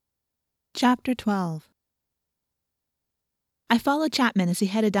Chapter 12. I followed Chapman as he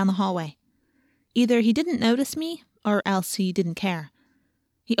headed down the hallway. Either he didn't notice me, or else he didn't care.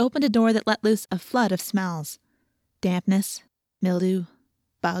 He opened a door that let loose a flood of smells. Dampness, mildew,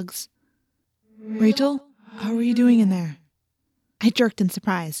 bugs. "Rachel, how are you doing in there?" I jerked in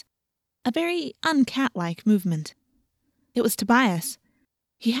surprise. A very uncat-like movement. It was Tobias.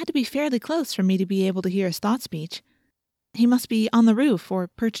 He had to be fairly close for me to be able to hear his thought speech. He must be on the roof or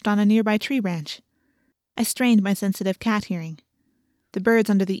perched on a nearby tree branch. I strained my sensitive cat hearing. The birds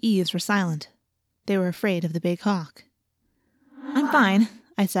under the eaves were silent. They were afraid of the big hawk. "I'm fine,"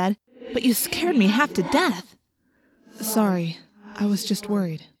 I said, "but you scared me half to death." "Sorry, I was just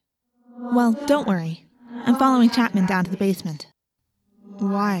worried." "Well, don't worry. I'm following Chapman down to the basement."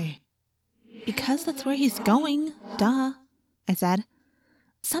 "Why?" "Because that's where he's going, duh," I said.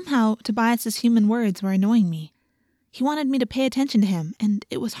 Somehow, Tobias's human words were annoying me. He wanted me to pay attention to him, and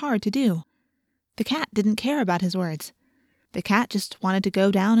it was hard to do. The cat didn't care about his words. The cat just wanted to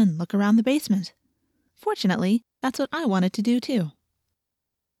go down and look around the basement. Fortunately, that's what I wanted to do too.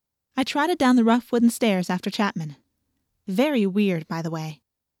 I trotted down the rough wooden stairs after Chapman. Very weird, by the way.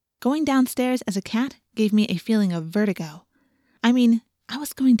 Going downstairs as a cat gave me a feeling of vertigo. I mean, I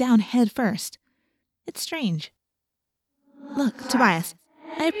was going down head first. It's strange. "Look, Tobias,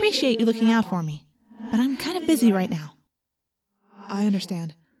 I appreciate you looking out for me, but I'm kind of busy right now." "I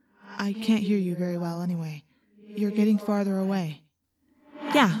understand. I can't hear you very well anyway. You're getting farther away."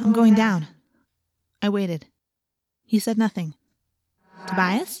 "Yeah, I'm going down." I waited. He said nothing.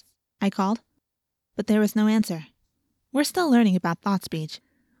 "Tobias?" I called. But there was no answer. We're still learning about thought speech.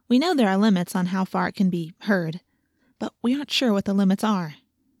 We know there are limits on how far it can be heard, but we aren't sure what the limits are.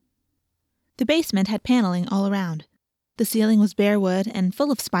 The basement had paneling all around. The ceiling was bare wood and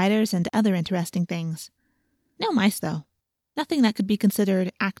full of spiders and other interesting things. No mice, though. Nothing that could be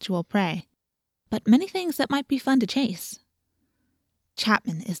considered actual prey. But many things that might be fun to chase.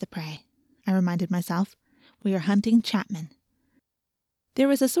 Chapman is the prey, I reminded myself. We are hunting Chapman. There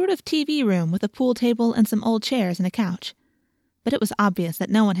was a sort of TV room with a pool table and some old chairs and a couch. But it was obvious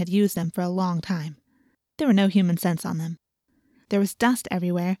that no one had used them for a long time. There were no human scents on them. There was dust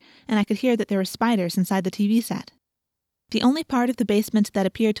everywhere, and I could hear that there were spiders inside the TV set. The only part of the basement that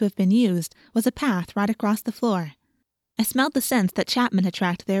appeared to have been used was a path right across the floor. I smelled the scents that Chapman had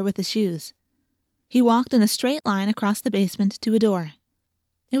tracked there with his shoes. He walked in a straight line across the basement to a door.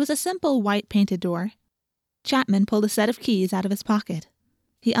 It was a simple white painted door. Chapman pulled a set of keys out of his pocket.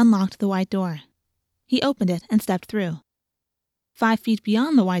 He unlocked the white door. He opened it and stepped through. 5 feet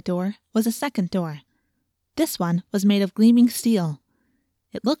beyond the white door was a second door. This one was made of gleaming steel.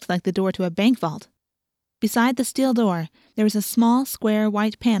 It looked like the door to a bank vault. Beside the steel door, there was a small square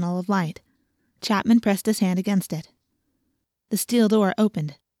white panel of light. Chapman pressed his hand against it. The steel door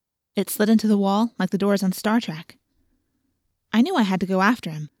opened. It slid into the wall like the doors on Star Trek. I knew I had to go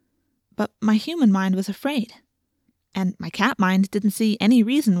after him, but my human mind was afraid. And my cat mind didn't see any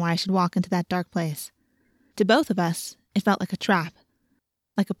reason why I should walk into that dark place. To both of us, it felt like a trap,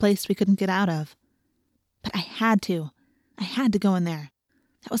 like a place we couldn't get out of. But I had to. I had to go in there.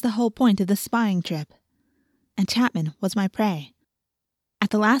 That was the whole point of this spying trip. And Chapman was my prey. At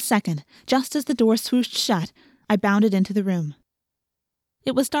the last second, just as the door swooshed shut, I bounded into the room.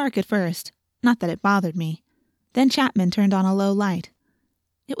 It was dark at first, not that it bothered me. Then Chapman turned on a low light.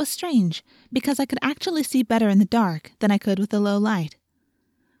 It was strange, because I could actually see better in the dark than I could with the low light.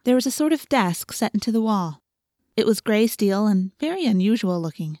 There was a sort of desk set into the wall. It was gray steel and very unusual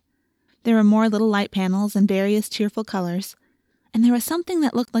looking. There were more little light panels in various cheerful colors, and there was something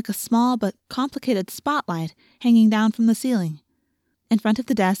that looked like a small but complicated spotlight hanging down from the ceiling. In front of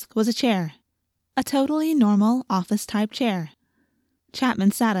the desk was a chair. A totally normal office-type chair.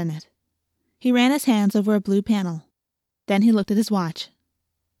 Chapman sat in it. He ran his hands over a blue panel. Then he looked at his watch.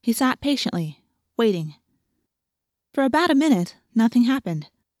 He sat patiently, waiting. For about a minute, nothing happened.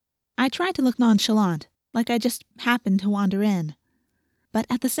 I tried to look nonchalant, like I just happened to wander in. But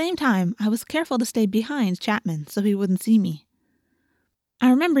at the same time, I was careful to stay behind Chapman so he wouldn't see me. I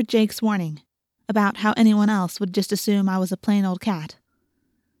remembered Jake's warning, about how anyone else would just assume I was a plain old cat.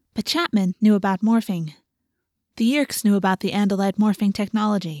 But Chapman knew about morphing. The Yeerks knew about the Andalite morphing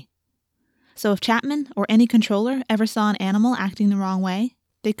technology. So if Chapman or any controller ever saw an animal acting the wrong way,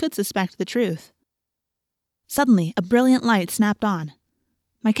 they could suspect the truth. Suddenly, a brilliant light snapped on.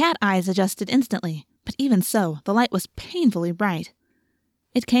 My cat eyes adjusted instantly, but even so, the light was painfully bright.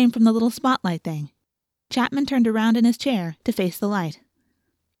 It came from the little spotlight thing. Chapman turned around in his chair to face the light.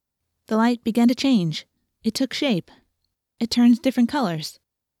 The light began to change. It took shape. It turned different colors.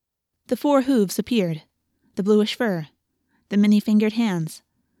 The 4 hooves appeared. The bluish fur. The many-fingered hands.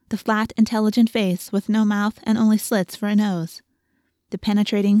 The flat, intelligent face with no mouth and only slits for a nose. The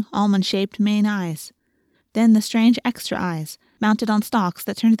penetrating, almond-shaped main eyes. Then the strange extra eyes, mounted on stalks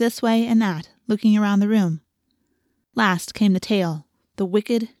that turned this way and that, looking around the room. Last came the tail, the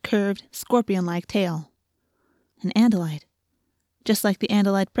wicked, curved, scorpion-like tail. An Andalite. Just like the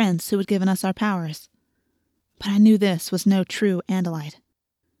Andalite prince who had given us our powers. But I knew this was no true Andalite.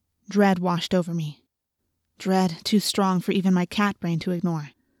 Dread washed over me. Dread too strong for even my cat brain to ignore.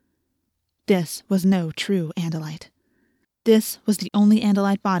 This was no true Andalite. This was the only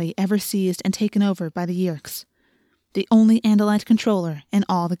Andalite body ever seized and taken over by the Yeerks. The only Andalite controller in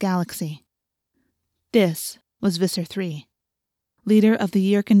all the galaxy. This was Visser III, leader of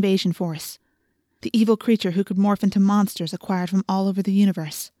the Yeerk invasion force, the evil creature who could morph into monsters acquired from all over the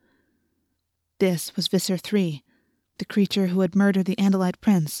universe. This was Visser III, the creature who had murdered the Andalite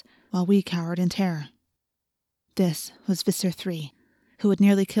prince while we cowered in terror. This was Visser III, who had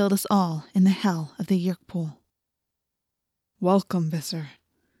nearly killed us all in the hell of the Yeerk pool. "Welcome, Visser,"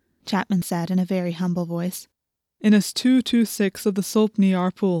 Chapman said in a very humble voice. "Innis 226 of the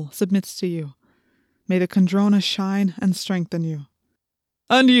Sulpniar pool submits to you. May the Kandrona shine and strengthen you."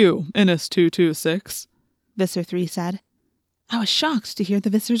 "And you, Innis 226, Visser III said. I was shocked to hear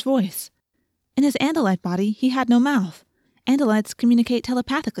the Visser's voice. In his Andalite body, he had no mouth. Andalites communicate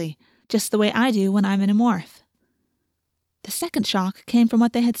telepathically, just the way I do when I'm in a morph. The second shock came from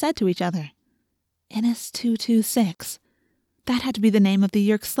what they had said to each other. Innis 226. That had to be the name of the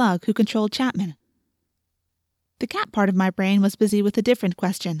Yeerk slug who controlled Chapman. The cat part of my brain was busy with a different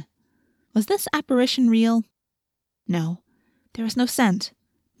question. Was this apparition real? No. There was no scent.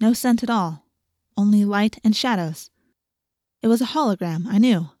 No scent at all. Only light and shadows. It was a hologram, I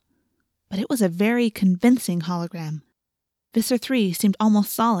knew. But it was a very convincing hologram. Visser III seemed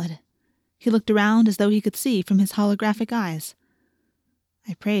almost solid. He looked around as though he could see from his holographic eyes.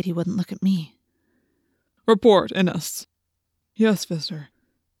 I prayed he wouldn't look at me. "Report, Innis." "Yes, Visser."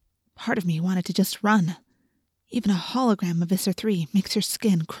 Part of me wanted to just run. Even a hologram of Visser III makes your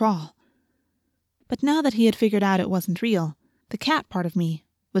skin crawl. But now that he had figured out it wasn't real, the cat part of me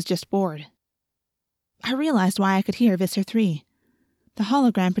was just bored. I realized why I could hear Visser III. The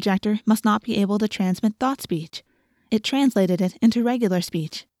hologram projector must not be able to transmit thought speech. It translated it into regular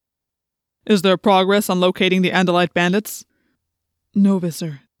speech. "Is there progress on locating the Andalite bandits?" "No,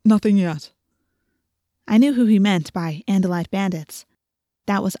 Visser. Nothing yet." I knew who he meant by Andalite bandits.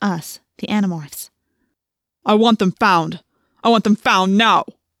 That was us, the Animorphs. "I want them found. I want them found now."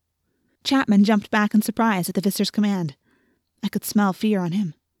 Chapman jumped back in surprise at the Visser's command. I could smell fear on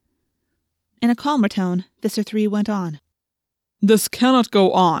him. In a calmer tone, Visser III went on. "This cannot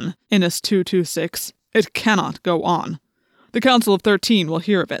go on, Innis 226. It cannot go on. The Council of 13 will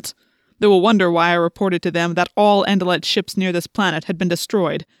hear of it. They will wonder why I reported to them that all Andalite ships near this planet had been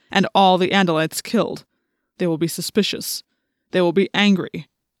destroyed and all the Andalites killed. They will be suspicious. They will be angry.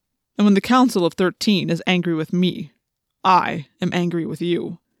 And when the Council of 13 is angry with me, I am angry with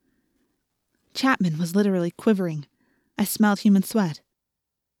you." Chapman was literally quivering. I smelled human sweat.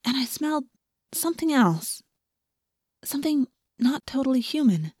 And I smelled something else. Something not totally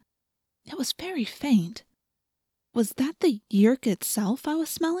human. It was very faint. Was that the Yeerk itself I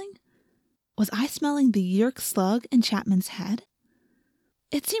was smelling? Was I smelling the Yeerk slug in Chapman's head?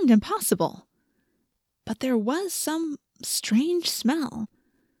 It seemed impossible. But there was some strange smell.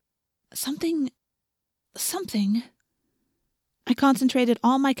 Something. I concentrated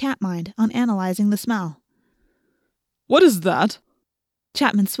all my cat mind on analyzing the smell. "What is that?"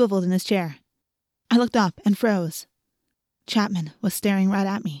 Chapman swiveled in his chair. I looked up and froze. Chapman was staring right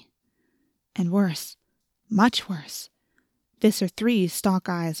at me. And worse, much worse, Visser III's stalk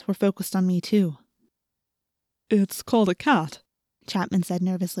eyes were focused on me too. "It's called a cat," Chapman said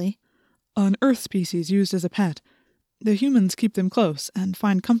nervously. "An Earth species used as a pet. The humans keep them close and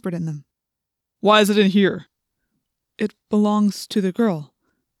find comfort in them." "Why is it in here?" "It belongs to the girl.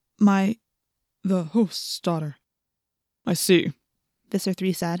 The host's daughter." "I see," Visser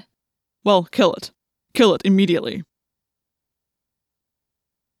III said. "Well, kill it. Kill it immediately."